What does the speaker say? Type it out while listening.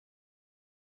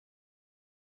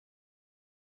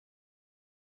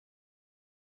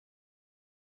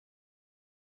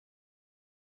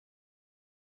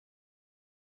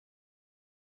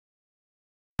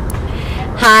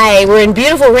Hi, we're in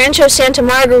beautiful Rancho Santa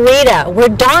Margarita, where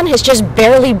dawn has just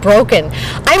barely broken.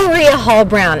 I'm Maria Hall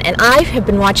Brown, and I have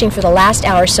been watching for the last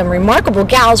hour some remarkable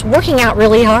gals working out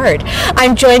really hard.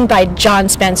 I'm joined by John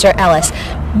Spencer Ellis.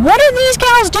 What are these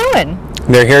gals doing?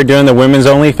 They're here doing the Women's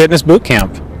Only Fitness Boot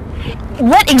Camp.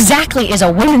 What exactly is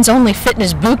a women's only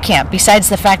fitness boot camp, besides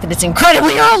the fact that it's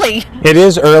incredibly early? It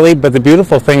is early, but the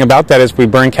beautiful thing about that is we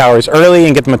burn calories early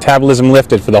and get the metabolism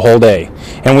lifted for the whole day.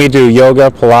 And we do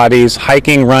yoga, Pilates,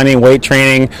 hiking, running, weight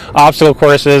training, obstacle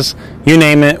courses, you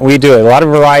name it, we do it. A lot of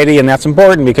variety, and that's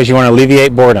important because you want to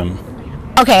alleviate boredom.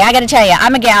 Okay, I gotta tell you,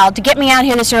 I'm a gal. To get me out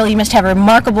here this early, you must have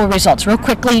remarkable results. Real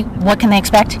quickly, what can they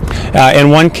expect?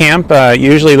 In one camp,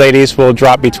 usually ladies will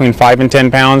drop between 5 and 10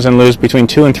 pounds and lose between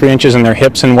 2 and 3 inches in their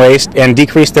hips and waist and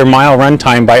decrease their mile run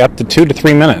time by up to 2 to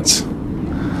 3 minutes.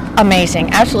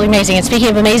 Amazing, absolutely amazing. And speaking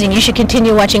of amazing, you should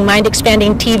continue watching Mind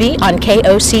Expanding TV on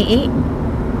KOCE.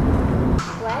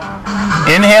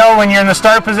 Inhale when you're in the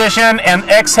start position and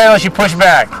exhale as you push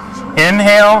back.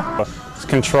 Inhale,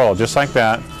 control, just like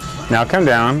that. Now come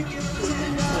down,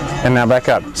 and now back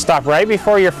up. Stop right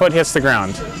before your foot hits the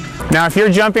ground. Now if you're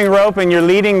jumping rope and you're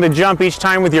leading the jump each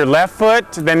time with your left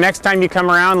foot, then next time you come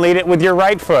around, lead it with your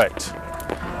right foot.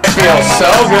 It feels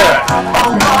so good.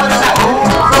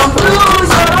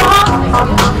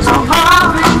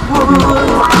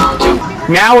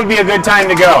 Now would be a good time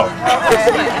to go.